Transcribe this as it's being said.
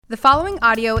The following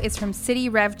audio is from City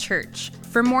Rev Church.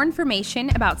 For more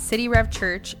information about City Rev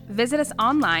Church, visit us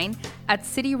online at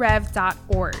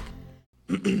cityrev.org.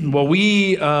 Well,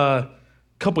 we, a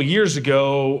couple years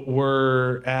ago,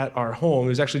 were at our home. It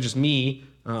was actually just me,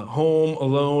 home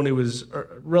alone. It was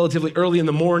relatively early in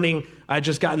the morning. I had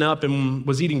just gotten up and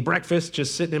was eating breakfast,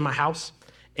 just sitting in my house.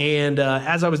 And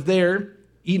as I was there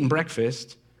eating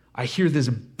breakfast, I hear this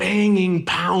banging,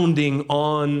 pounding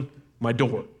on my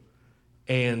door.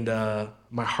 And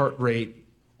my heart rate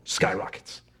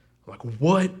skyrockets. I'm like,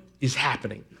 what is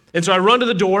happening? And so I run to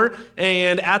the door,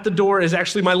 and at the door is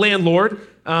actually my landlord,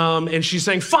 and she's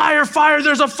saying, fire, fire,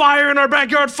 there's a fire in our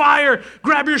backyard, fire,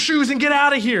 grab your shoes and get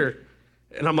out of here.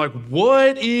 And I'm like,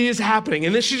 what is happening?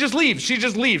 And then she just leaves. She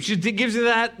gives you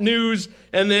that news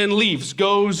and then leaves,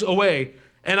 goes away.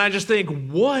 And I just think,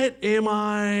 what am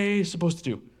I supposed to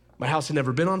do? My house had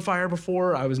never been on fire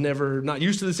before. I was not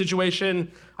used to the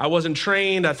situation. I wasn't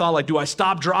trained. I thought, do I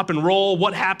stop, drop, and roll?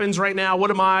 What happens right now?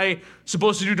 What am I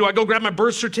supposed to do? Do I go grab my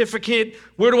birth certificate?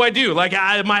 Where do I do?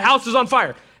 My house is on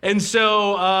fire. And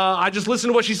so I just listened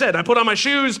to what she said. I put on my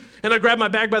shoes, and I grab my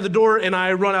bag by the door, and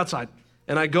I run outside.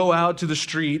 And I go out to the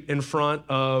street in front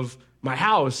of my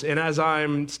house. And as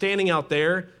I'm standing out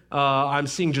there, I'm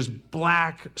seeing just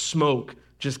black smoke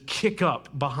just kick up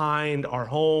behind our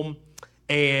home.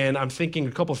 And I'm thinking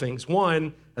a couple things.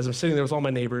 One, as I'm sitting there with all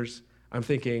my neighbors, I'm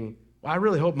thinking, well, I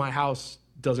really hope my house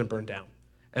doesn't burn down.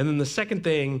 And then the second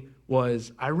thing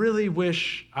was, I really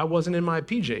wish I wasn't in my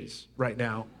PJs right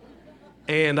now.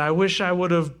 And I wish I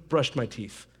would have brushed my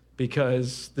teeth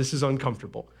because this is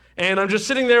uncomfortable. And I'm just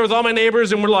sitting there with all my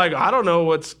neighbors, and we're like, I don't know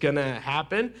what's gonna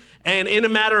happen. And in a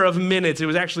matter of minutes, it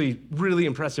was actually really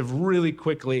impressive, really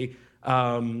quickly,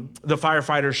 the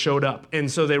firefighters showed up.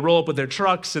 And so they roll up with their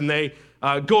trucks, and they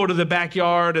go to the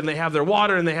backyard, and they have their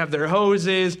water and they have their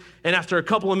hoses. And after a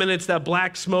couple of minutes, that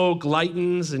black smoke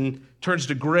lightens and turns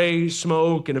to gray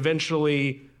smoke. And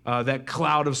eventually that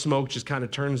cloud of smoke just kind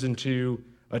of turns into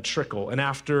a trickle. And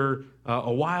after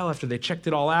a while, after they checked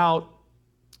it all out,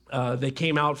 they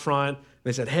came out front.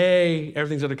 They said, hey,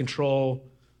 everything's under control.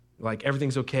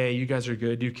 Everything's okay. You guys are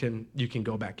good. You can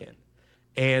go back in.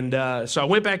 And so I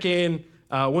went back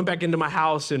into my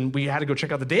house, and we had to go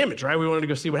check out the damage, right? We wanted to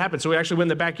go see what happened. So we actually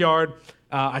went in the backyard.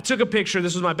 I took a picture.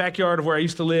 This was my backyard of where I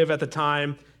used to live at the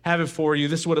time. Have it for you.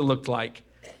 This is what it looked like.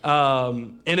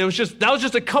 And that was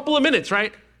just a couple of minutes,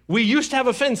 right? We used to have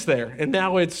a fence there, and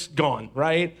now it's gone,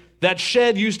 right? That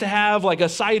shed used to have a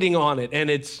siding on it, and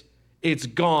it's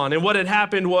gone. And what had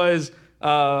happened was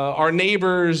our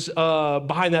neighbors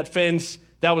behind that fence,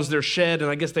 that was their shed, and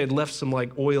I guess they had left some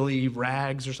oily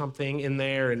rags or something in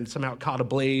there, and somehow caught a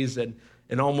blaze and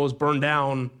almost burned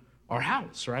down our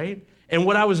house, right? And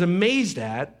what I was amazed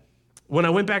at when I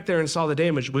went back there and saw the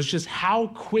damage was just how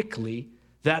quickly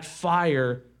that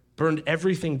fire burned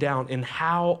everything down and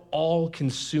how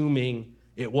all-consuming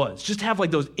it was. Just to have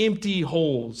those empty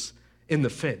holes in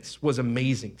the fence was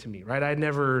amazing to me, right?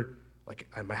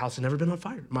 My house had never been on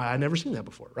fire. I'd never seen that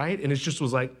before, right? And it just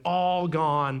was all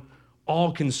gone,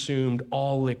 all consumed,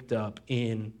 all licked up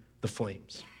in the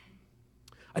flames.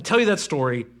 I tell you that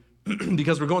story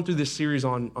because we're going through this series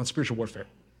on spiritual warfare.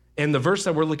 And the verse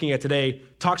that we're looking at today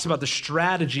talks about the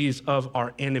strategies of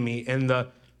our enemy. And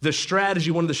the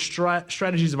strategy, one of the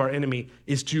strategies of our enemy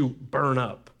is to burn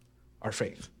up our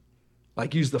faith.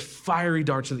 Use the fiery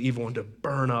darts of the evil one to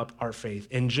burn up our faith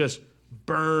and just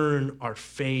burn our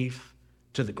faith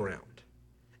to the ground.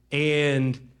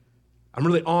 And I'm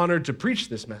really honored to preach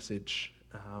this message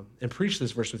and preach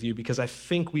this verse with you because I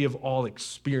think we have all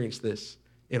experienced this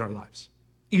in our lives.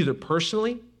 Either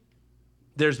personally,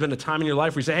 there's been a time in your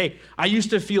life where you say, hey, I used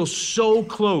to feel so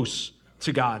close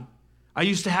to God. I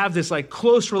used to have this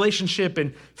close relationship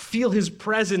and feel his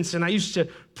presence, and I used to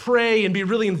pray and be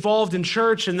really involved in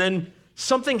church, and then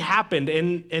something happened,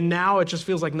 and now it just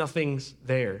feels like nothing's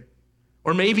there.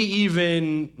 Or maybe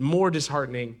even more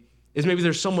disheartening is maybe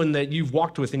there's someone that you've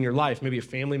walked with in your life, maybe a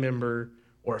family member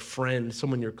or a friend,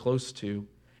 someone you're close to,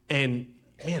 and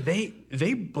man,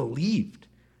 they believed.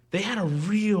 They had a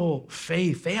real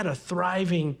faith. They had a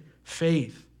thriving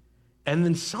faith. And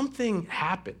then something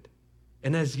happened.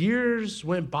 And as years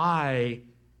went by,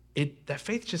 that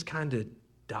faith just kind of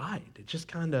died. It just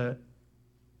kind of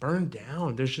burned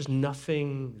down. There's just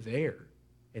nothing there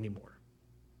anymore.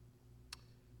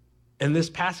 And this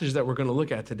passage that we're going to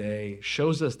look at today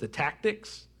shows us the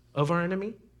tactics of our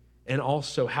enemy and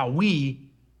also how we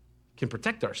can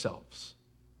protect ourselves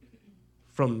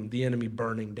from the enemy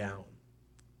burning down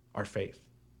our faith.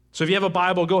 So if you have a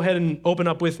Bible, go ahead and open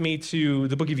up with me to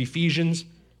the book of Ephesians,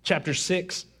 chapter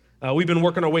 6. We've been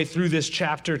working our way through this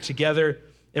chapter together.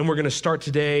 and we're going to start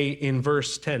today in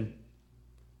verse 10.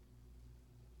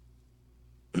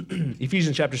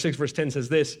 Ephesians chapter 6, verse 10 says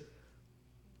this,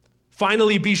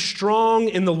 "Finally, be strong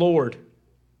in the Lord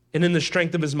and in the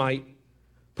strength of his might.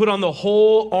 Put on the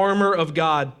whole armor of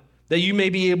God, that you may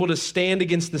be able to stand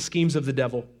against the schemes of the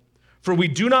devil. For we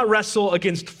do not wrestle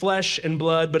against flesh and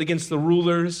blood, but against the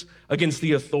rulers, against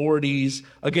the authorities,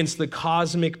 against the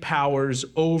cosmic powers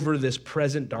over this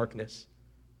present darkness,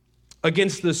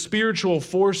 against the spiritual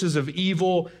forces of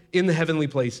evil in the heavenly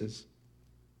places.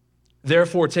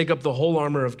 Therefore, take up the whole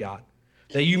armor of God,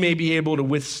 that you may be able to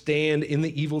withstand in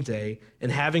the evil day,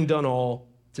 and having done all,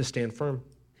 to stand firm.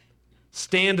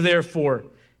 Stand therefore,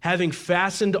 having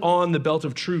fastened on the belt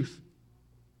of truth,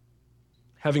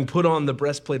 having put on the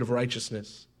breastplate of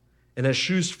righteousness, and as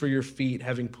shoes for your feet,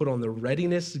 having put on the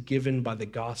readiness given by the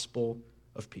gospel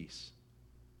of peace.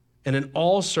 And in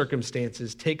all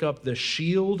circumstances, take up the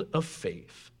shield of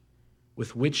faith,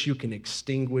 with which you can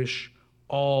extinguish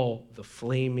all the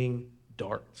flaming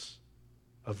darts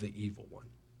of the evil one."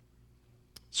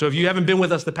 So if you haven't been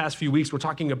with us the past few weeks, we're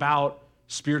talking about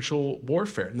spiritual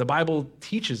warfare. And the Bible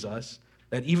teaches us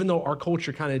that even though our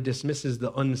culture kind of dismisses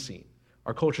the unseen,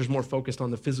 our culture is more focused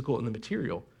on the physical and the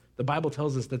material, the Bible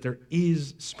tells us that there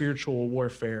is spiritual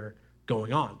warfare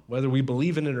going on. Whether we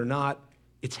believe in it or not,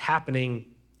 it's happening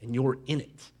and you're in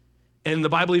it. And the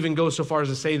Bible even goes so far as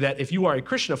to say that if you are a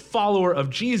Christian, a follower of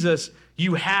Jesus,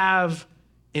 you have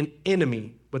an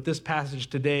enemy. But this passage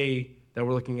today that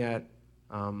we're looking at,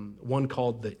 one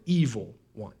called the evil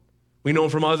one. We know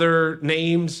him from other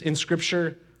names in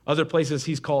Scripture. Other places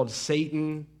he's called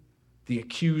Satan, the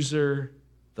accuser,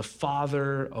 the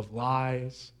father of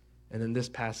lies, and in this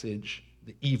passage,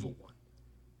 the evil one.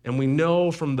 And we know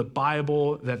from the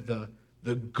Bible that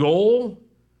the goal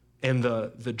and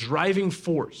the driving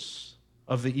force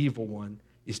of the evil one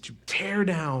is to tear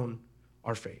down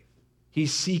our faith.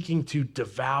 He's seeking to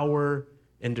devour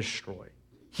and destroy.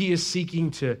 He is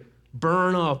seeking to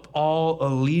burn up all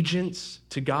allegiance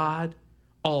to God,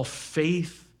 all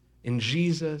faith in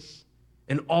Jesus,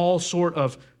 and all sort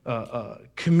of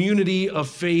community of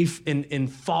faith in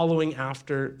following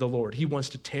after the Lord. He wants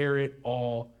to tear it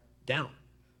all down.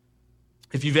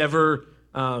 If you've ever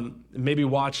maybe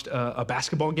watched a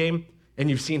basketball game and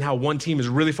you've seen how one team is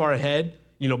really far ahead,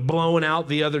 blowing out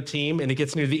the other team, and it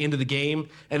gets near the end of the game,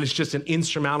 and it's just an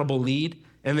insurmountable lead.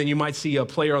 And then you might see a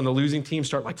player on the losing team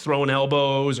start like throwing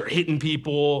elbows or hitting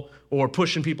people or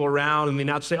pushing people around, and they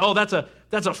now say, "Oh, that's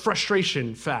a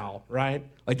frustration foul," right?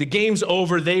 Like the game's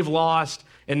over, they've lost,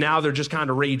 and now they're just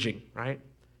kind of raging, right?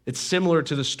 It's similar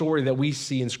to the story that we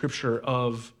see in Scripture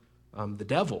of the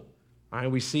devil. Right?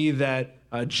 We see that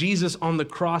Jesus on the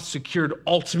cross secured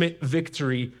ultimate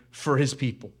victory for his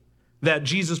people. That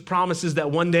Jesus promises that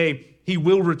one day he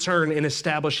will return and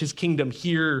establish his kingdom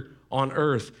here on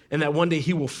earth, and that one day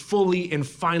he will fully and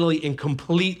finally and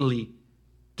completely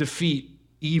defeat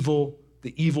evil,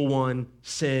 the evil one,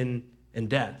 sin, and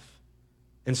death.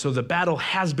 And so the battle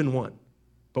has been won,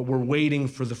 but we're waiting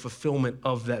for the fulfillment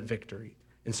of that victory.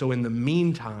 And so in the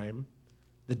meantime,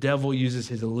 the devil uses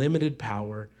his limited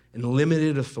power and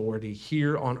limited authority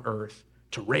here on earth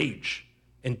to rage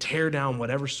and tear down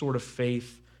whatever sort of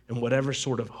faith and whatever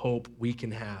sort of hope we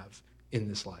can have in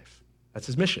this life. That's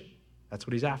his mission. That's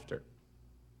what he's after.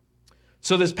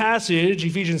 So this passage,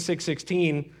 Ephesians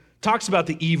 6:16, talks about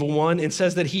the evil one and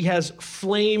says that he has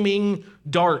flaming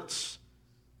darts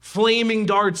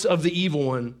of the evil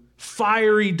one,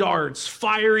 fiery darts,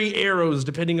 fiery arrows,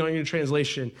 depending on your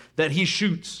translation, that he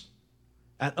shoots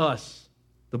at us,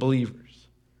 the believers.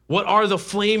 What are the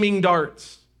flaming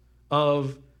darts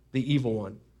of the evil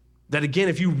one? That again,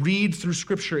 if you read through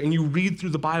Scripture and you read through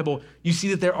the Bible, you see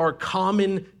that there are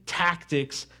common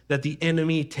tactics that the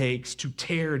enemy takes to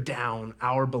tear down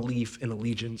our belief and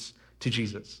allegiance to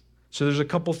Jesus. So there's a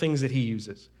couple things that he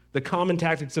uses. The common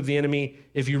tactics of the enemy,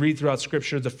 if you read throughout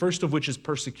Scripture, the first of which is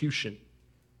persecution.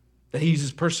 That he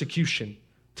uses persecution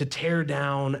to tear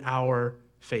down our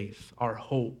faith, our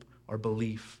hope, our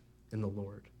belief in the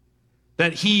Lord.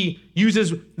 That he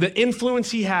uses the influence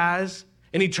he has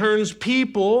and he turns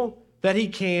people that he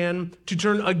can to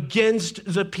turn against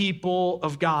the people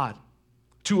of God,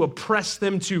 to oppress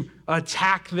them, to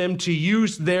attack them, to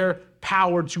use their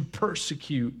power to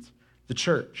persecute the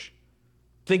church.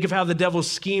 Think of how the devil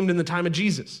schemed in the time of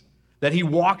Jesus, that he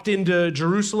walked into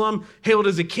Jerusalem, hailed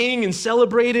as a king and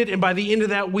celebrated, and by the end of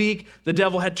that week, the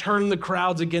devil had turned the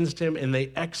crowds against him and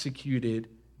they executed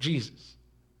Jesus.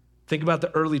 Think about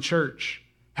the early church,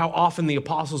 how often the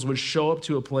apostles would show up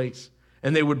to a place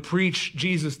and they would preach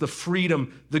Jesus, the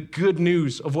freedom, the good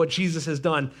news of what Jesus has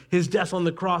done, his death on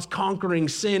the cross, conquering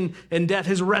sin and death,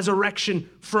 his resurrection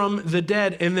from the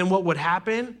dead. And then what would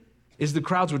happen is the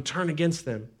crowds would turn against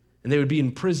them, and they would be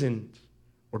imprisoned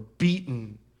or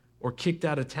beaten or kicked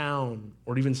out of town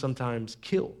or even sometimes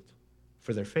killed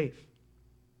for their faith.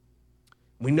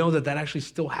 We know that that actually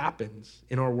still happens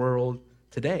in our world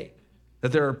today,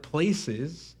 that there are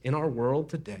places in our world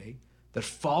today that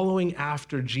following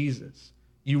after Jesus,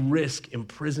 you risk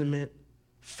imprisonment,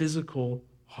 physical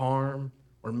harm,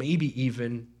 or maybe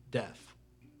even death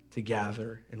to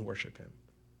gather and worship him.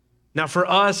 Now for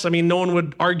us, no one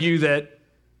would argue that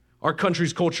our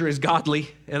country's culture is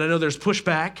godly, and I know there's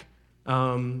pushback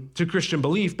to Christian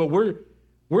belief, but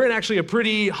we're in actually a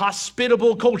pretty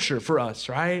hospitable culture for us,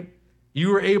 right? You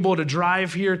were able to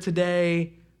drive here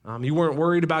today. You weren't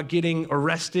worried about getting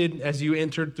arrested as you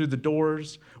entered through the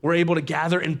doors. We're able to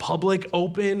gather in public,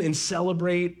 open, and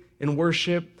celebrate and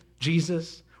worship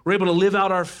Jesus. We're able to live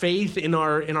out our faith in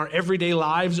our everyday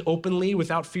lives openly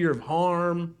without fear of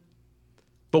harm.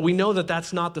 But we know that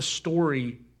that's not the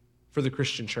story for the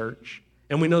Christian church.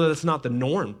 And we know that that's not the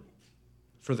norm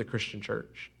for the Christian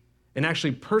church. And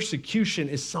actually, persecution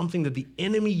is something that the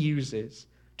enemy uses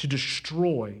to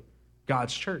destroy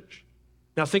God's church.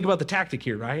 Now think about the tactic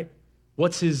here, right?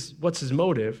 What's his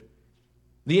motive?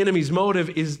 The enemy's motive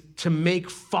is to make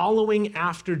following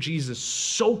after Jesus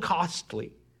so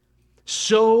costly,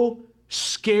 so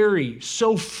scary,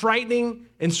 so frightening,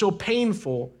 and so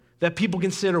painful that people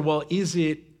consider, well, is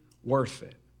it worth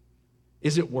it?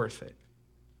 Is it worth it?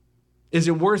 Is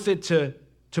it worth it to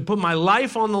put my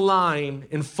life on the line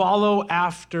and follow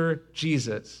after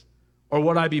Jesus? Or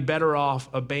would I be better off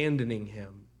abandoning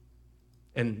him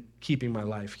and keeping my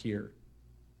life here,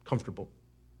 comfortable,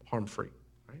 harm-free,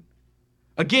 right?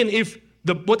 Again, if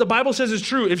what the Bible says is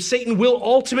true, if Satan will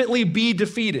ultimately be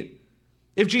defeated,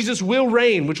 if Jesus will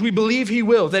reign, which we believe he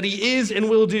will, that he is and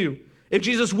will do, if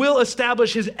Jesus will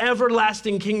establish his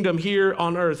everlasting kingdom here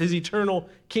on earth, his eternal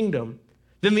kingdom,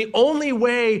 then the only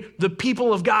way the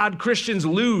people of God, Christians,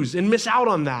 lose and miss out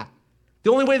on that,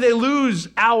 the only way they lose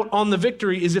out on the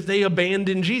victory is if they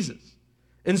abandon Jesus.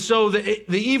 And so the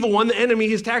evil one, the enemy,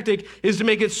 his tactic is to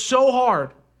make it so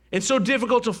hard and so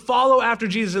difficult to follow after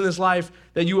Jesus in this life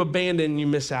that you abandon, you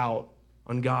miss out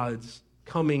on God's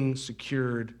coming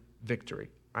secured victory,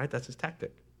 right? That's his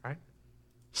tactic, right?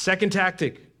 Second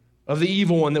tactic of the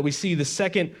evil one that we see, the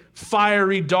second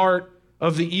fiery dart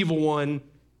of the evil one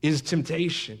is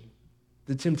temptation,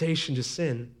 the temptation to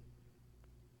sin.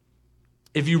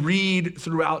 If you read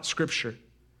throughout Scripture,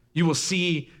 you will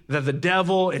see that the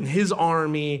devil and his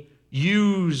army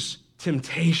use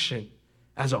temptation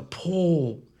as a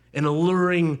pull, an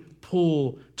alluring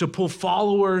pull to pull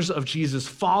followers of Jesus,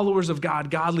 followers of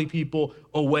God, godly people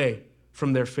away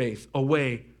from their faith,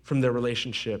 away from their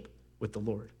relationship with the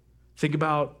Lord. Think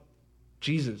about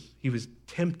Jesus. He was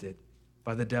tempted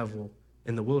by the devil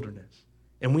in the wilderness.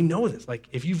 And we know this. Like,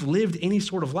 if you've lived any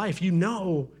sort of life, you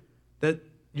know that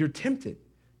you're tempted.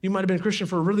 You might have been a Christian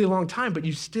for a really long time, but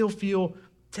you still feel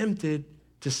tempted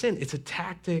to sin. It's a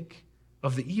tactic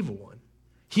of the evil one.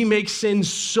 He makes sin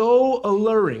so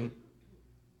alluring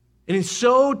and it's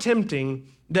so tempting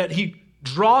that he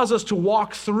draws us to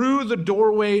walk through the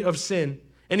doorway of sin.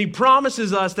 And he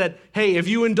promises us that, hey, if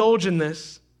you indulge in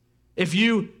this, if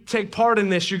you take part in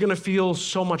this, you're going to feel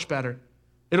so much better.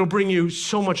 It'll bring you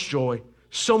so much joy,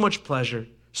 so much pleasure,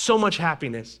 so much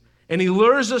happiness. And he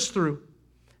lures us through.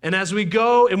 And as we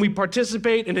go and we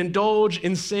participate and indulge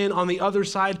in sin on the other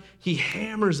side, he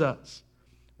hammers us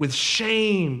with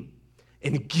shame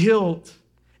and guilt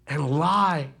and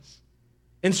lies.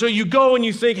 And so you go and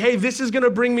you think, hey, this is going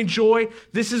to bring me joy.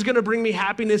 This is going to bring me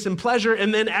happiness and pleasure.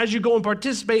 And then as you go and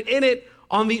participate in it,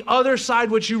 on the other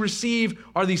side, what you receive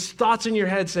are these thoughts in your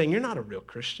head saying, you're not a real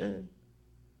Christian.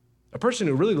 A person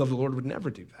who really loved the Lord would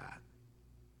never do that.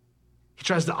 He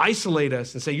tries to isolate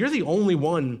us and say, you're the only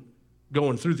one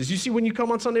going through this. You see, when you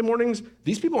come on Sunday mornings,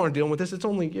 these people aren't dealing with this. It's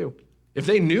only you. If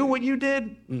they knew what you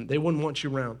did, they wouldn't want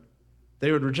you around.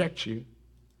 They would reject you.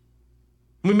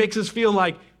 It makes us feel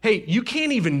like, hey, you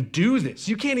can't even do this.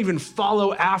 You can't even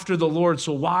follow after the Lord,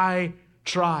 so why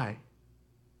try?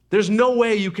 There's no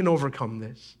way you can overcome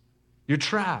this. You're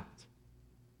trapped.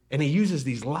 And he uses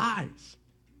these lies.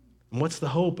 And what's the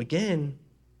hope? Again,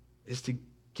 is to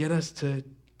get us to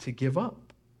give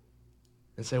up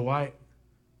and say, why?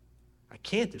 I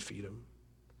can't defeat him.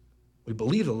 We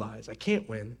believe the lies. I can't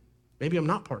win. Maybe I'm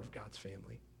not part of God's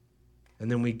family. And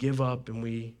then we give up and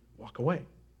we walk away.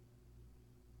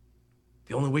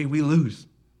 The only way we lose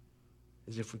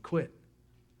is if we quit.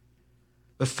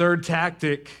 The third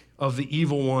tactic of the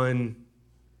evil one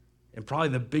and probably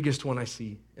the biggest one I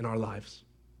see in our lives,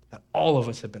 that all of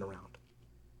us have been around,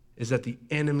 is that the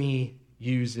enemy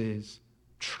uses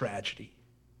tragedy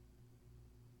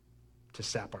to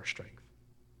sap our strength.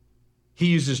 He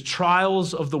uses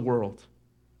trials of the world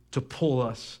to pull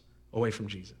us away from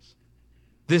Jesus.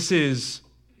 This is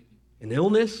an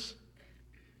illness.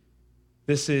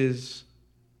 This is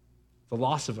the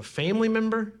loss of a family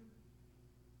member.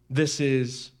 This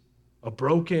is a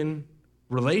broken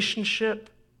relationship.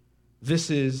 This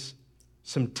is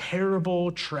some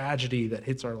terrible tragedy that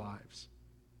hits our lives.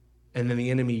 And then the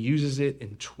enemy uses it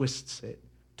and twists it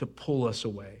to pull us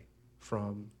away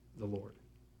from the Lord.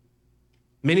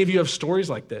 Many of you have stories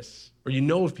like this, or you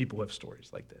know of people who have stories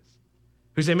like this,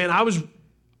 who say, man, I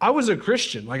was a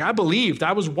Christian. Like, I believed.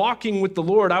 I was walking with the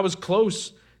Lord. I was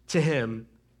close to him.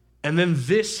 And then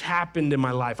this happened in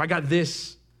my life. I got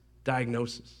this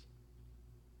diagnosis.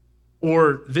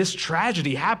 Or this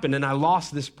tragedy happened and I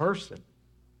lost this person.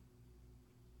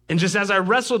 And just as I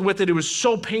wrestled with it, it was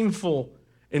so painful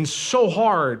and so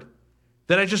hard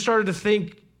that I just started to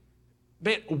think,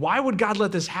 man, why would God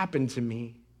let this happen to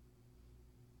me?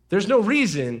 There's no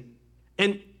reason.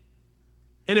 And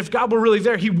if God were really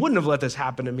there, he wouldn't have let this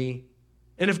happen to me.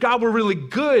 And if God were really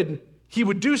good, he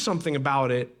would do something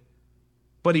about it,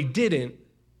 but he didn't.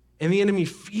 And the enemy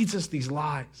feeds us these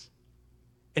lies,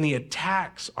 and he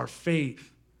attacks our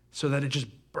faith so that it just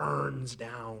burns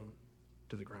down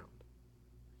to the ground.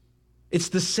 It's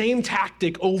the same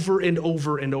tactic over and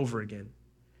over and over again,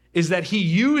 is that he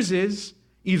uses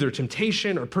either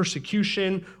temptation or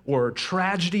persecution or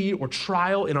tragedy or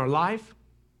trial in our life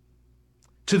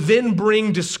to then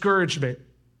bring discouragement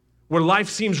where life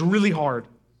seems really hard.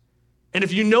 And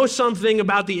if you know something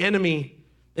about the enemy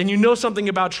and you know something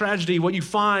about tragedy, what you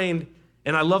find,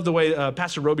 and I love the way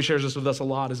Pastor Roby shares this with us a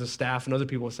lot as a staff, and other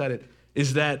people have said it,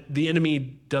 is that the enemy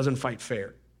doesn't fight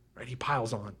fair, right? He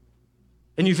piles on.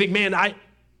 And you think, man,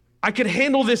 I could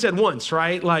handle this at once,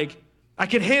 right? Like, I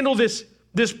could handle this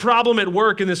problem at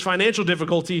work and this financial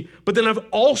difficulty, but then I've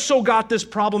also got this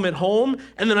problem at home,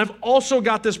 and then I've also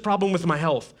got this problem with my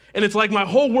health. And it's like my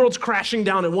whole world's crashing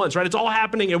down at once, right? It's all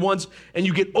happening at once, and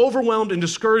you get overwhelmed and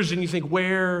discouraged, and you think,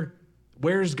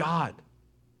 where's God?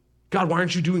 God, why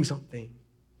aren't you doing something?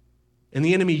 And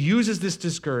the enemy uses this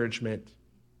discouragement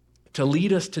to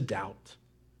lead us to doubt,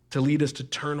 to lead us to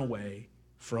turn away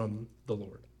from the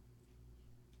Lord.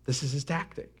 This is his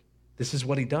tactic. This is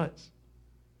what he does.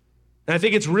 And I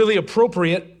think it's really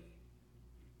appropriate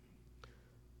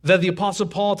that the Apostle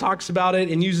Paul talks about it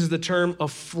and uses the term a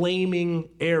flaming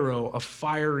arrow, a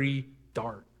fiery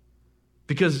dart,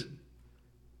 because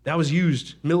that was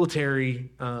used in militaries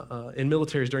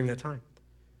during that time.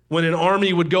 When an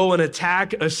army would go and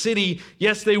attack a city,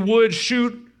 yes, they would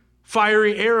shoot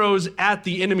fiery arrows at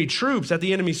the enemy troops, at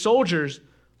the enemy soldiers,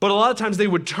 but a lot of times they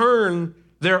would turn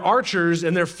their archers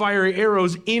and their fiery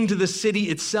arrows into the city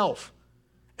itself.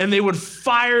 And they would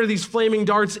fire these flaming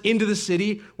darts into the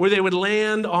city where they would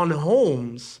land on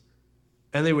homes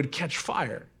and they would catch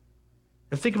fire.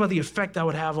 And think about the effect that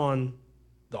would have on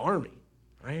the army,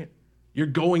 right? You're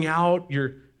going out,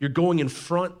 you're going in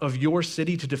front of your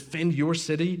city to defend your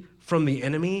city from the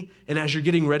enemy. And as you're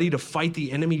getting ready to fight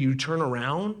the enemy, you turn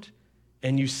around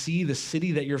and you see the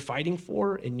city that you're fighting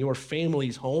for and your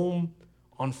family's home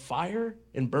on fire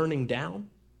and burning down.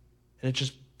 And it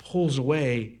just pulls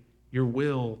away your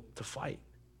will to fight.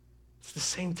 It's the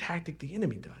same tactic the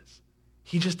enemy does.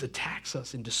 He just attacks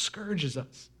us and discourages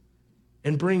us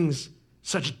and brings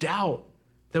such doubt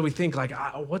that we think like,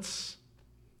 what's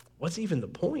even the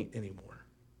point anymore?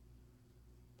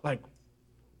 Like,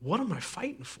 what am I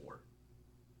fighting for?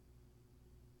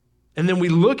 And then we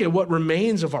look at what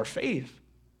remains of our faith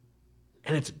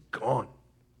and it's gone.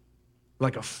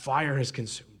 Like a fire has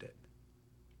consumed it.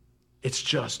 It's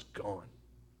just gone.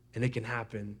 And it can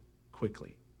happen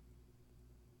quickly.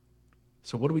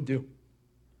 So what do we do?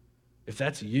 If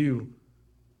that's you,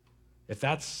 if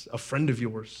that's a friend of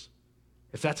yours,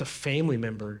 if that's a family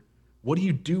member, what do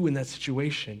you do in that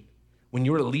situation when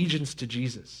your allegiance to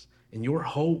Jesus and your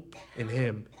hope in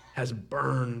him has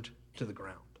burned to the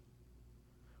ground?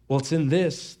 Well, it's in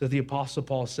this that the Apostle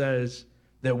Paul says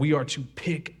that we are to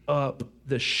pick up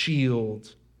the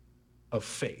shield of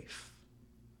faith.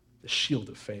 The shield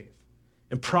of faith.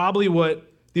 And probably what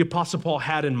the Apostle Paul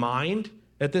had in mind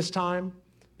at this time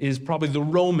is probably the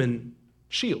Roman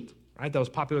shield, right? That was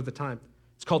popular at the time.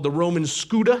 It's called the Roman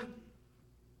scudo.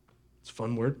 It's a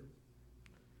fun word.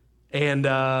 And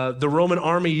the Roman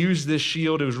army used this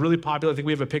shield. It was really popular. I think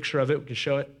we have a picture of it. We can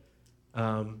show it.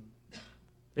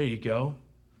 There you go.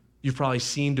 You've probably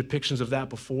seen depictions of that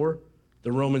before.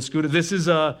 The Roman scudo. This is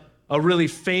a a really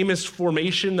famous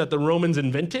formation that the Romans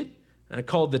invented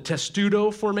called the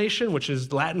testudo formation, which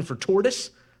is Latin for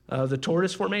tortoise, the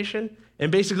tortoise formation.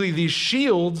 And basically these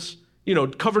shields,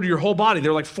 covered your whole body.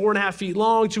 They're like 4.5 feet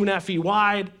long, 2.5 feet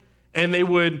wide, and they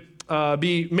would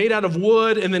be made out of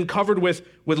wood and then covered with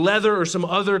leather or some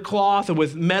other cloth and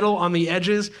with metal on the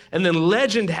edges. And then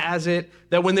legend has it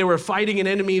that when they were fighting an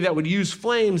enemy that would use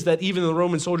flames, that even the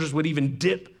Roman soldiers would even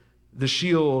dip the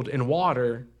shield in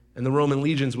water, and the Roman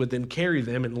legions would then carry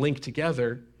them and link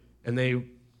together, and they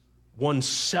won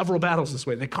several battles this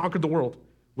way. They conquered the world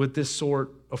with this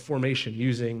sort of formation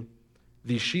using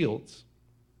these shields.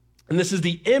 And this is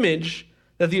the image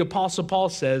that the Apostle Paul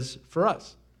says for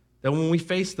us, that when we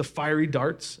face the fiery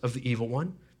darts of the evil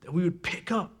one, that we would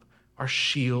pick up our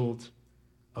shield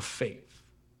of faith.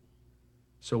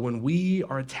 So when we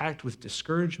are attacked with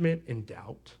discouragement and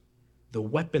doubt, the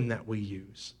weapon that we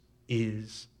use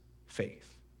is faith.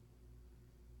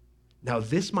 Now,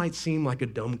 this might seem like a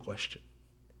dumb question.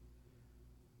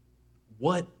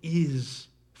 What is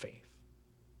faith?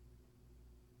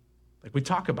 Like, we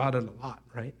talk about it a lot,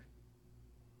 right?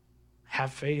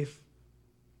 Have faith.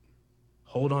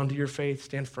 Hold on to your faith.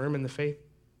 Stand firm in the faith.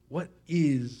 What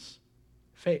is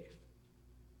faith?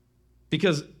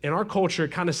 Because in our culture,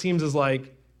 it kind of seems as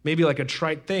like maybe like a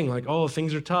trite thing, like, oh,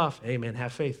 things are tough. Hey, man,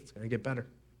 have faith. It's going to get better.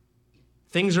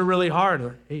 Things are really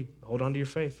hard. Hey, hold on to your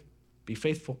faith. Be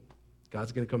faithful.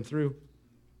 God's going to come through.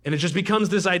 And it just becomes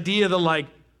this idea that like,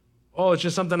 oh, it's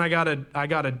just something I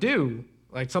gotta do,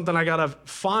 like something I gotta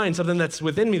find, something that's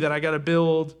within me that I gotta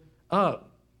build up.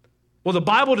 Well, the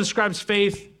Bible describes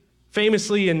faith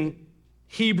famously in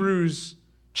Hebrews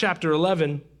chapter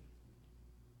 11. It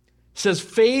says,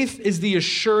 faith is the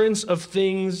assurance of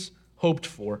things hoped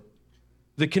for,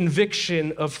 the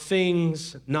conviction of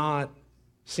things not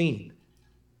seen.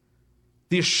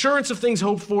 The assurance of things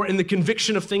hoped for and the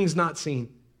conviction of things not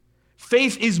seen.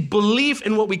 Faith is belief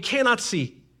in what we cannot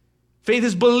see. Faith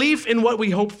is belief in what we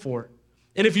hope for.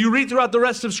 And if you read throughout the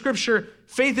rest of Scripture,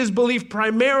 faith is belief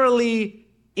primarily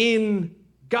in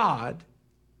God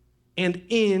and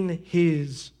in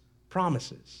His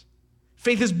promises.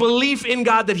 Faith is belief in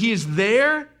God that He is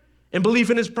there, and belief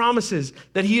in His promises,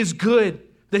 that He is good,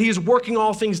 that He is working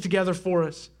all things together for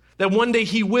us, that one day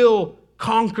He will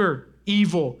conquer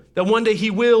evil, that one day He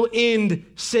will end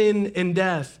sin and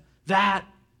death. That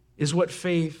is what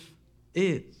faith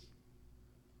is.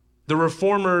 The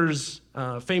Reformers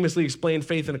famously explained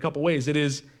faith in a couple ways. It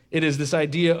is this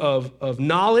idea of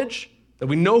knowledge, that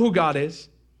we know who God is.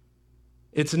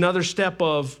 It's another step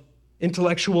of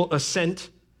intellectual assent,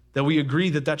 that we agree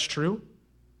that that's true.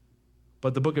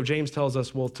 But the book of James tells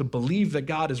us, well, to believe that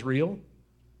God is real,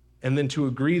 and then to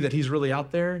agree that He's really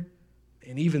out there,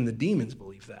 and even the demons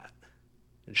believe that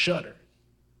and shudder.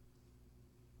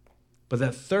 But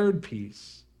that third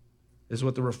piece is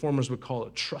what the Reformers would call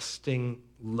a trusting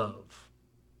love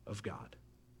of God,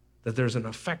 that there's an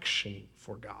affection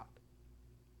for God,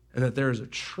 and that there is a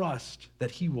trust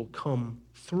that He will come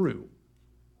through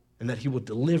and that He will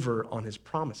deliver on His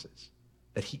promises,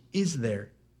 that He is there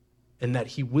and that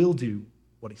He will do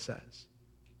what He says.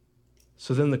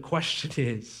 So then the question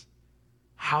is,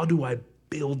 how do I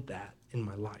build that in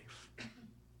my life?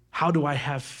 How do I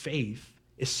have faith,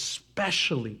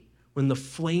 especially when the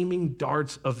flaming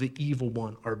darts of the evil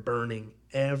one are burning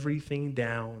everything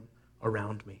down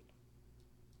around me?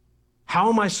 How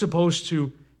am I supposed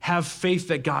to have faith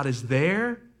that God is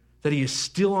there, that He is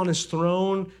still on His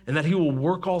throne, and that He will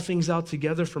work all things out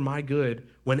together for my good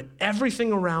when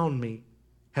everything around me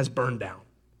has burned down?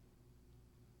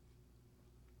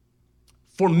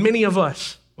 For many of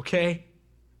us, okay,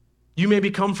 you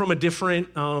maybe come from a different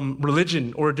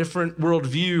religion or a different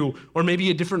worldview or maybe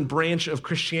a different branch of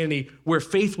Christianity where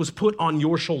faith was put on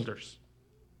your shoulders.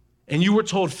 And you were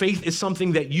told faith is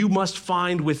something that you must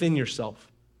find within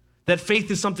yourself. That faith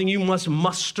is something you must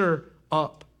muster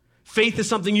up. Faith is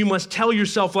something you must tell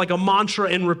yourself like a mantra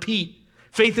and repeat.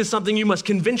 Faith is something you must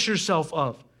convince yourself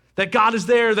of. That God is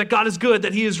there, that God is good,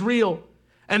 that He is real.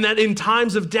 And that in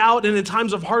times of doubt and in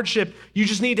times of hardship, you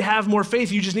just need to have more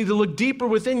faith. You just need to look deeper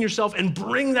within yourself and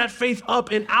bring that faith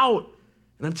up and out.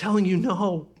 And I'm telling you,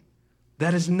 no,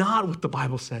 that is not what the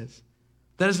Bible says.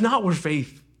 That is not where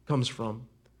faith comes from.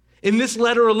 In this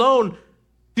letter alone,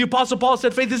 the Apostle Paul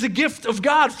said faith is a gift of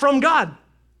God, from God,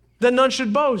 that none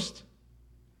should boast.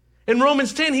 In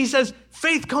Romans 10, he says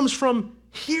faith comes from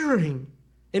hearing,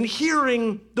 and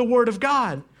hearing the word of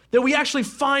God. That we actually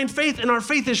find faith, and our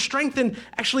faith is strengthened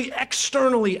actually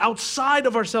externally, outside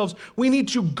of ourselves. We need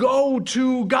to go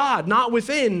to God, not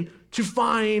within, to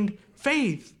find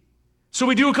faith. So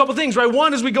we do a couple things, right?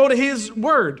 One is we go to His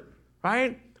word,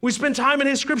 right? We spend time in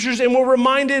his scriptures and we're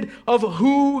reminded of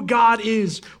who God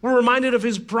is. We're reminded of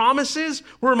his promises.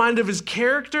 We're reminded of his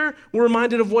character. We're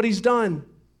reminded of what he's done.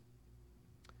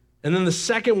 And then the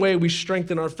second way we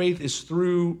strengthen our faith is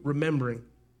through remembering.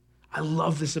 I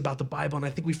love this about the Bible, and I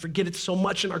think we forget it so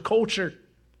much in our culture.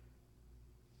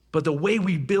 But the way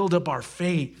we build up our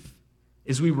faith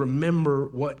is we remember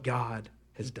what God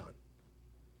has done.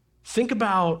 Think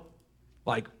about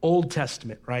like Old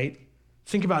Testament, right?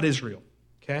 Think about Israel,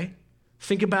 okay?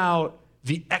 Think about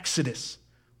the Exodus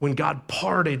when God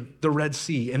parted the Red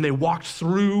Sea and they walked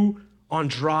through on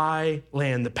dry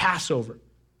land, the Passover.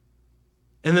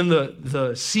 And then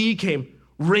the sea came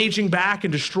raging back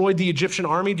and destroyed the Egyptian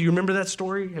army. Do you remember that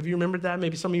story? Have you remembered that?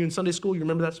 Maybe some of you in Sunday school, you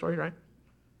remember that story, right?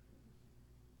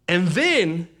 And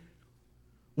then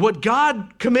what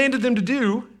God commanded them to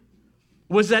do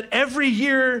was that every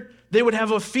year they would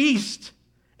have a feast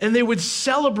and they would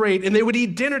celebrate and they would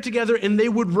eat dinner together and they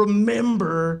would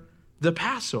remember the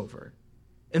Passover.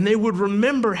 And they would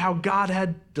remember how God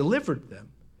had delivered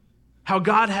them, how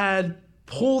God had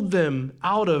pulled them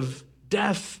out of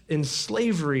death and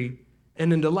slavery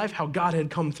and into life, how God had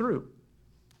come through.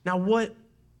 Now can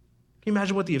you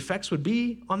imagine what the effects would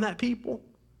be on that people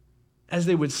as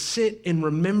they would sit and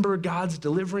remember God's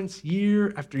deliverance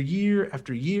year after year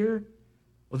after year?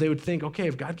 Well, they would think, okay,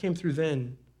 if God came through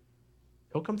then,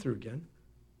 he'll come through again.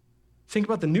 Think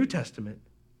about the New Testament.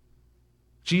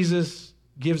 Jesus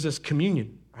gives us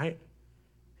communion, right?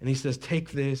 And he says,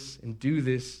 take this and do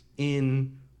this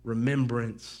in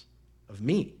remembrance of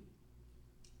me.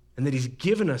 And that he's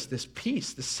given us this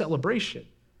peace, this celebration,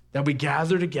 that we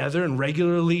gather together and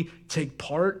regularly take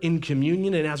part in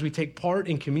communion. And as we take part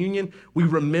in communion, we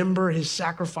remember his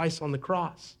sacrifice on the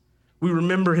cross. We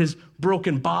remember his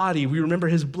broken body. We remember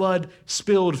his blood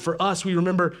spilled for us. We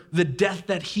remember the death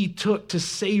that he took to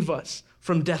save us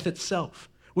from death itself.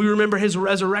 We remember his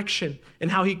resurrection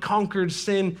and how he conquered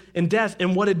sin and death.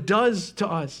 And what it does to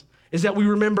us is that we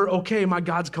remember, okay, my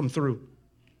God's come through.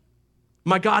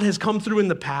 My God has come through in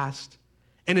the past,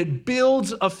 and it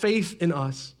builds a faith in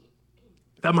us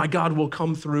that my God will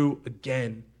come through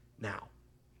again now,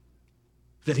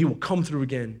 that he will come through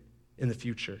again in the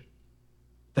future,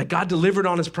 that God delivered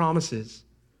on his promises.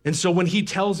 And so when he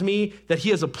tells me that he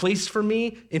has a place for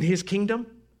me in his kingdom,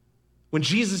 when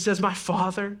Jesus says, my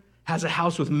Father has a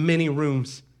house with many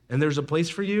rooms and there's a place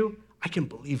for you, I can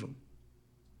believe him.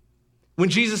 When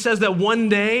Jesus says that one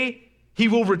day he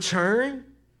will return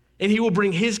and he will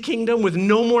bring his kingdom with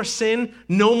no more sin,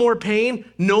 no more pain,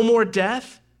 no more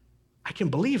death, I can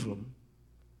believe him.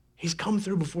 He's come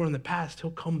through before in the past. He'll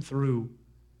come through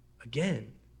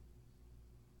again.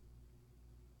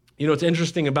 You know, what's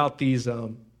interesting about these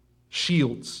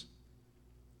shields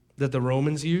that the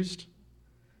Romans used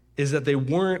is that they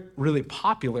weren't really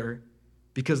popular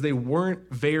because they weren't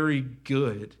very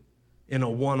good in a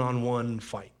one-on-one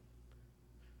fight.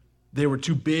 They were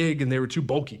too big and they were too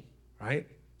bulky, right?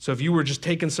 So if you were just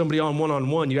taking somebody on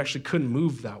one-on-one, you actually couldn't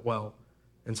move that well.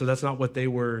 And so that's not what they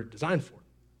were designed for.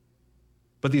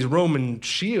 But these Roman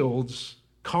shields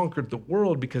conquered the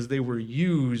world because they were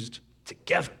used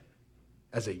together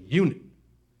as a unit.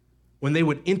 When they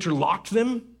would interlock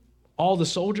them, all the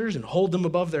soldiers, and hold them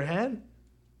above their head,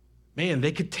 man,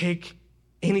 they could take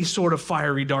any sort of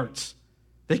fiery darts.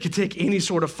 They could take any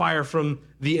sort of fire from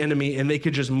the enemy and they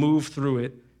could just move through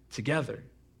it together.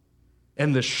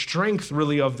 And the strength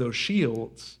really of those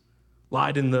shields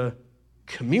lied in the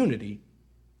community,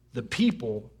 the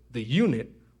people, the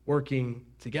unit working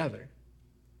together.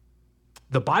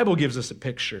 The Bible gives us a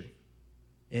picture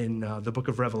in the book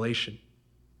of Revelation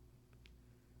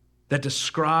that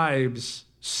describes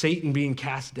Satan being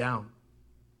cast down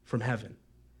from heaven.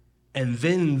 And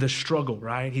then the struggle,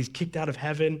 right? He's kicked out of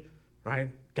heaven, right?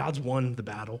 God's won the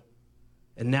battle.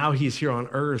 And now he's here on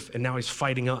earth, and now he's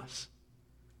fighting us.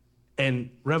 And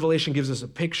Revelation gives us a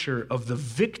picture of the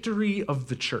victory of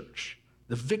the church,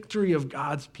 the victory of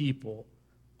God's people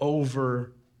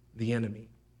over the enemy.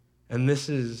 And this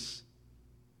is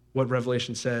what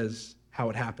Revelation says, how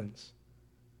it happens.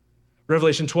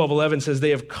 Revelation 12:11 says, they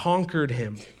have conquered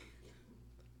him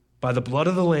by the blood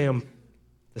of the Lamb,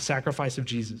 the sacrifice of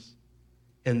Jesus,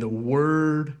 and the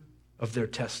word of their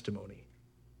testimony.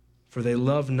 For they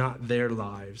love not their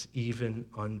lives even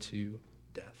unto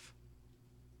death.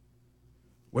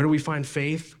 Where do we find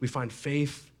faith? We find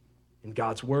faith in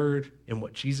God's word, in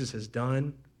what Jesus has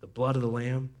done, the blood of the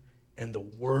Lamb, and the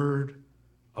word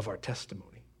of our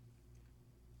testimony.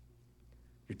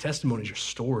 Your testimony is your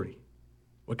story,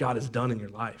 what God has done in your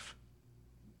life.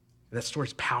 And that story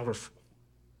is powerful.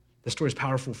 That story is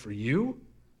powerful for you,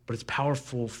 but it's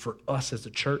powerful for us as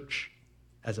a church,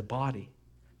 as a body.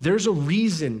 There's a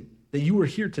reason that you are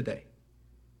here today.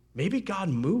 Maybe God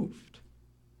moved.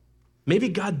 Maybe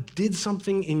God did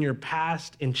something in your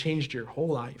past and changed your whole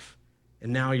life.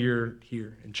 And now you're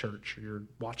here in church or you're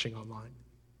watching online.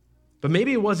 But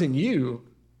maybe it wasn't you.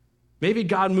 Maybe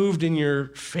God moved in your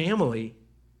family.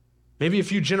 Maybe a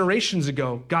few generations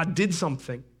ago, God did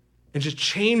something and just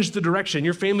changed the direction.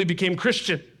 Your family became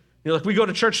Christian. You're like, we go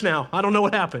to church now. I don't know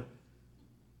what happened.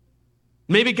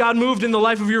 Maybe God moved in the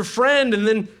life of your friend and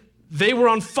then they were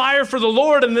on fire for the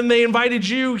Lord and then they invited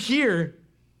you here.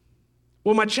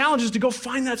 Well, my challenge is to go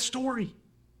find that story.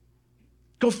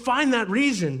 Go find that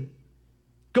reason.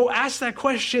 Go ask that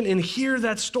question and hear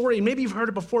that story. Maybe you've heard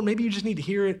it before. Maybe you just need to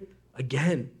hear it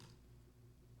again.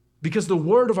 Because the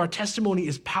word of our testimony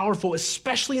is powerful,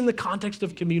 especially in the context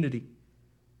of community.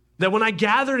 That when I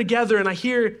gather together and I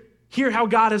hear how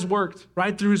God has worked,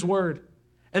 right, through his word,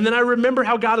 and then I remember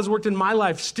how God has worked in my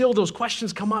life, still those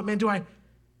questions come up. Man,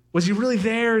 was he really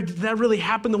there? Did that really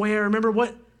happen the way I remember?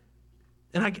 What?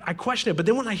 And I question it. But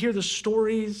then when I hear the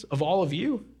stories of all of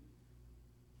you,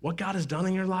 what God has done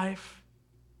in your life,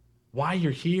 why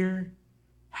you're here,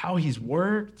 how he's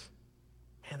worked,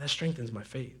 man, that strengthens my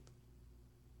faith.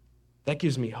 That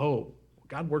gives me hope.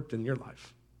 God worked in your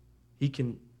life. He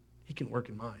can work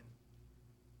in mine.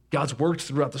 God's worked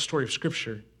throughout the story of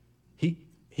Scripture.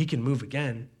 He can move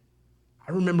again.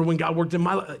 I remember when God worked in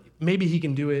my life. Maybe he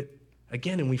can do it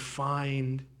again, and we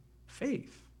find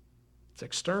faith. It's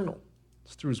external.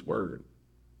 It's through his word.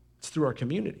 It's through our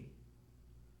community.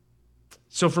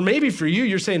 So for you,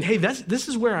 you're saying, hey, this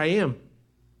is where I am.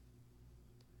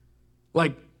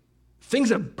 Like, things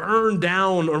have burned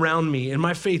down around me, and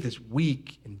my faith is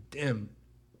weak and dim.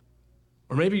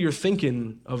 Or maybe you're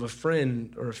thinking of a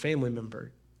friend or a family member,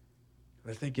 and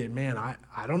they're thinking, man,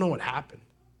 I don't know what happened.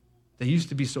 They used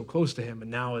to be so close to him, and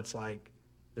now it's like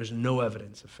there's no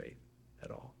evidence of faith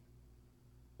at all.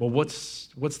 Well, what's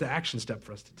the action step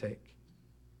for us to take?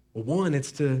 Well, one,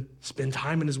 it's to spend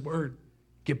time in his word.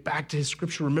 Get back to his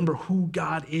scripture. Remember who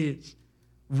God is.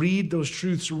 Read those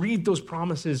truths. Read those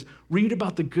promises. Read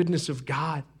about the goodness of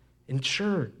God. And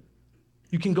sure,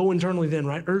 you can go internally then,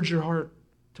 right? Urge your heart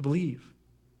to believe.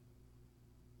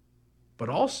 But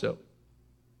also,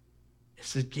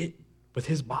 it's to get with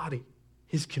his body,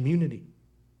 his community.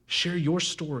 Share your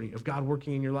story of God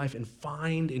working in your life and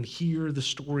find and hear the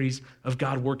stories of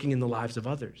God working in the lives of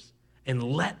others. And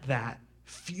let that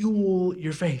fuel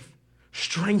your faith.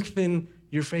 Strengthen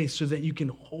your faith so that you can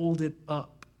hold it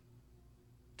up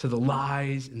to the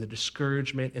lies and the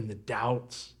discouragement and the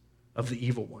doubts of the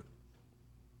evil one.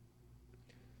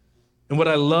 And what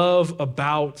I love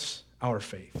about our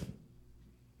faith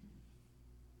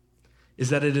is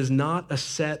that it is not a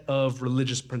set of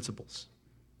religious principles.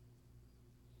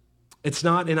 It's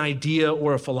not an idea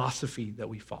or a philosophy that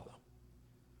we follow.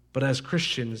 But as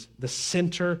Christians, the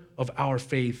center of our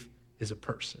faith is a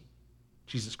person,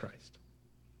 Jesus Christ.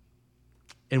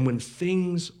 And when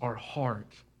things are hard,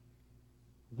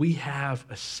 we have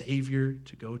a Savior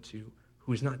to go to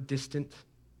who is not distant,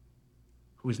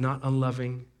 who is not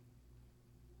unloving,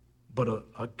 but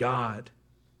a God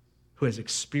who has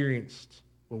experienced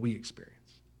what we experience.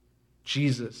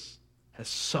 Jesus has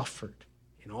suffered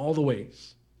in all the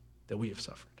ways that we have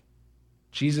suffered.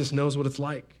 Jesus knows what it's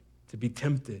like to be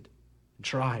tempted and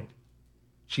tried.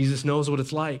 Jesus knows what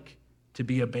it's like to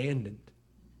be abandoned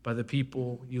by the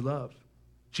people you love.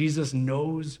 Jesus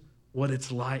knows what it's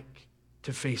like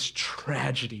to face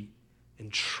tragedy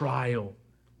and trial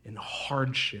and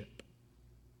hardship.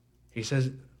 He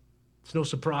says, it's no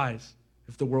surprise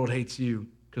if the world hates you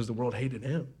because the world hated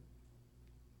him.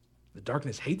 The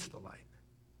darkness hates the light.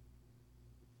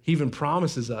 He even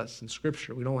promises us in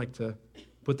Scripture, we don't like to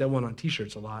put that one on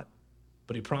t-shirts a lot,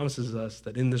 but he promises us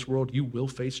that in this world you will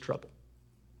face trouble.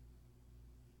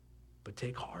 But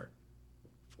take heart,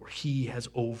 for he has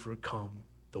overcome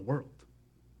the world.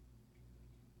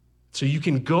 So you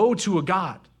can go to a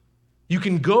God, you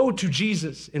can go to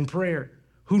Jesus in prayer,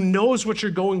 who knows what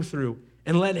you're going through,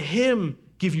 and let him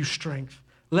give you strength.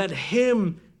 Let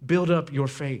him build up your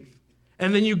faith.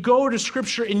 And then you go to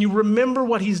Scripture and you remember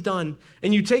what he's done.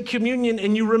 And you take communion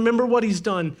and you remember what he's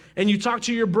done. And you talk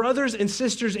to your brothers and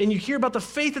sisters and you hear about the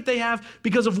faith that they have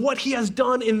because of what he has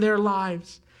done in their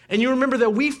lives. And you remember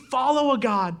that we follow a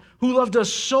God who loved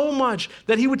us so much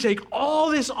that he would take all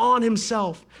this on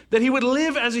himself, that he would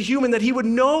live as a human, that he would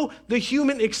know the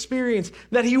human experience,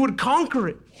 that he would conquer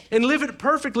it and live it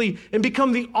perfectly and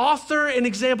become the author and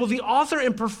example, the author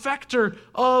and perfecter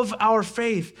of our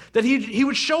faith, that he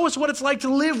would show us what it's like to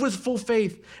live with full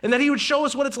faith, and that he would show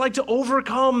us what it's like to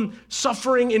overcome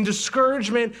suffering and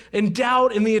discouragement and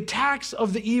doubt and the attacks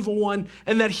of the evil one,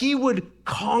 and that he would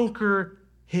conquer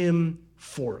him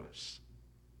for us.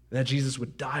 And that Jesus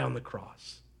would die on the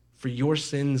cross for your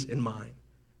sins and mine,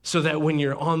 so that when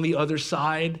you're on the other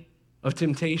side of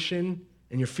temptation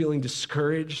and you're feeling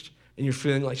discouraged and you're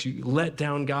feeling like you let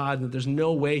down God and that there's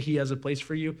no way he has a place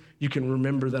for you, you can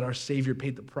remember that our Savior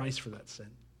paid the price for that sin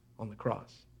on the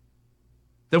cross.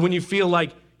 That when you feel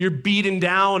like you're beaten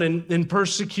down and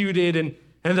persecuted and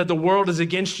that the world is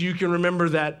against you, you can remember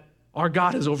that our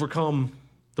God has overcome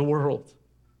the world.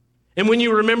 And when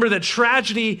you remember that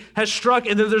tragedy has struck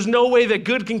and that there's no way that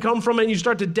good can come from it, and you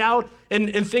start to doubt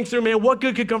and think through, man, what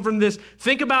good could come from this?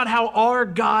 Think about how our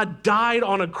God died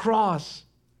on a cross,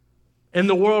 and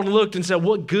the world looked and said,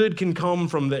 what good can come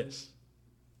from this?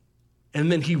 And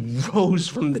then he rose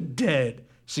from the dead,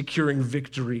 securing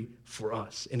victory for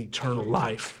us in eternal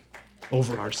life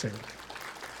over our sin.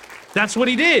 That's what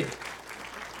he did.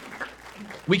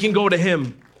 We can go to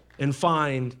him and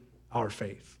find our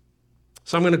faith.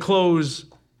 So I'm going to close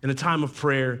in a time of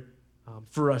prayer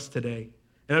for us today.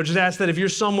 And I would just ask that if you're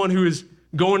someone who is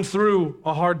going through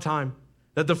a hard time,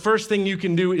 that the first thing you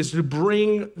can do is to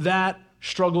bring that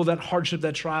struggle, that hardship,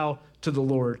 that trial to the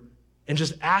Lord, and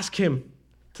just ask him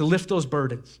to lift those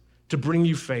burdens, to bring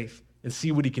you faith, and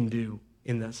see what he can do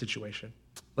in that situation.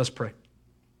 Let's pray.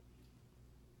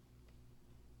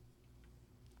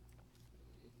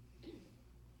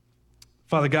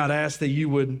 Father God, I ask that you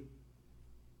would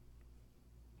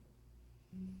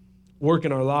work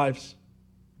in our lives.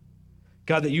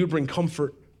 God, that you would bring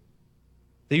comfort,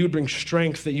 that you would bring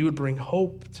strength, that you would bring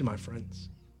hope to my friends.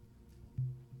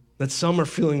 That some are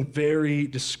feeling very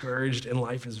discouraged and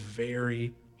life is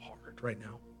very hard right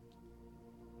now.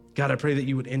 God, I pray that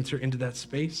you would enter into that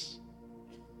space.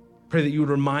 Pray that you would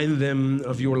remind them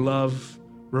of your love,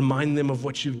 remind them of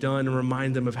what you've done, and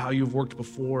remind them of how you've worked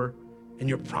before and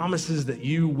your promises that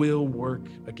you will work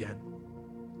again.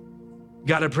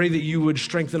 God, I pray that you would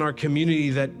strengthen our community,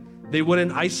 that they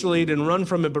wouldn't isolate and run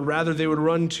from it, but rather they would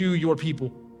run to your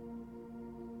people.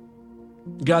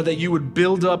 God, that you would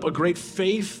build up a great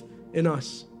faith in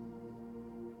us,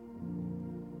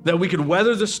 that we could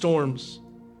weather the storms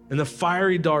and the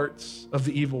fiery darts of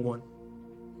the evil one,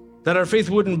 that our faith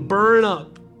wouldn't burn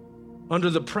up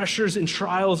under the pressures and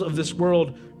trials of this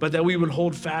world, but that we would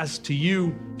hold fast to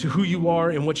you, to who you are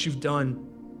and what you've done.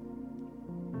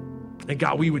 And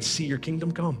God, we would see your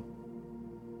kingdom come.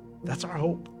 That's our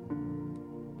hope.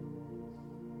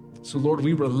 So Lord,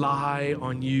 we rely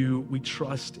on you. We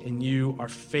trust in you. Our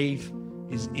faith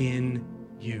is in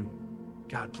you.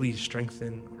 God, please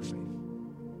strengthen our faith.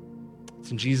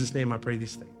 It's in Jesus' name I pray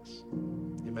these things.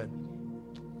 Amen.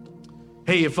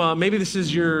 Hey, if maybe this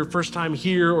is your first time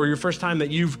here or your first time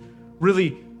that you've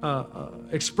really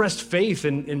expressed faith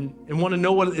and want to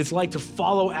know what it's like to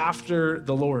follow after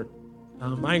the Lord,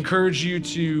 I encourage you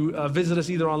to visit us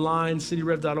either online,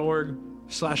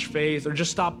 cityrev.org/faith, or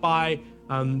just stop by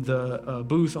the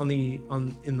booth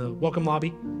in the welcome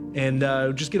lobby and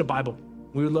just get a Bible.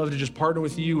 We would love to just partner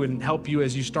with you and help you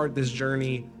as you start this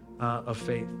journey of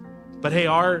faith. But hey,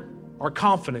 our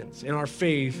confidence and our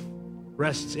faith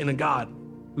rests in a God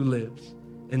who lives.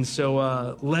 And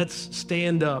so let's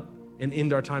stand up and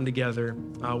end our time together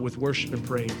with worship and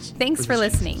praise. Thanks for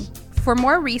listening. Jesus. For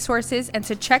more resources and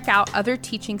to check out other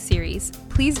teaching series,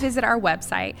 please visit our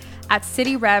website at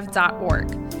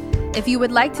cityrev.org. If you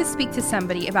would like to speak to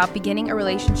somebody about beginning a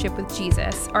relationship with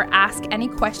Jesus or ask any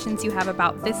questions you have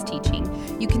about this teaching,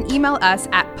 you can email us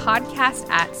at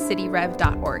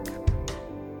podcast@cityrev.org.